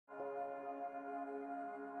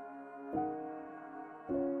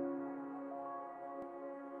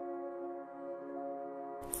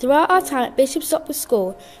Throughout our time at Bishop Stopford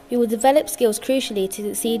School, we will develop skills crucially to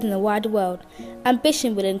succeed in the wider world.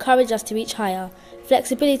 Ambition will encourage us to reach higher,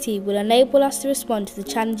 flexibility will enable us to respond to the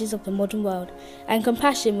challenges of the modern world, and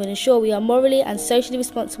compassion will ensure we are morally and socially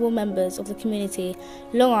responsible members of the community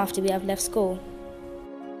long after we have left school.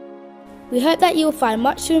 We hope that you will find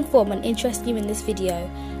much to inform and interest you in this video.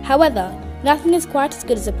 However, nothing is quite as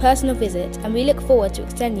good as a personal visit, and we look forward to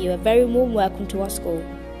extending you a very warm welcome to our school.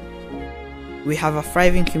 We have a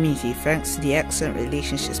thriving community thanks to the excellent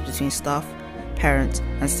relationships between staff, parents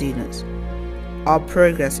and students. Our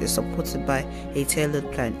progress is supported by a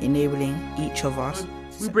tailored plan enabling each of us.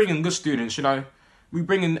 We bring in good students, We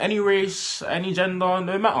bring in any race, any gender,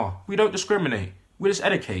 no matter. We don't discriminate. We just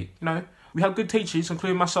educate, We have good teachers,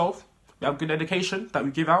 including myself. We have good education that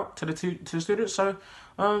we give out to the students. So,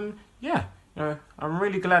 I'm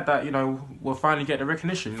really glad that, we'll finally get the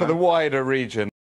recognition. For the wider region.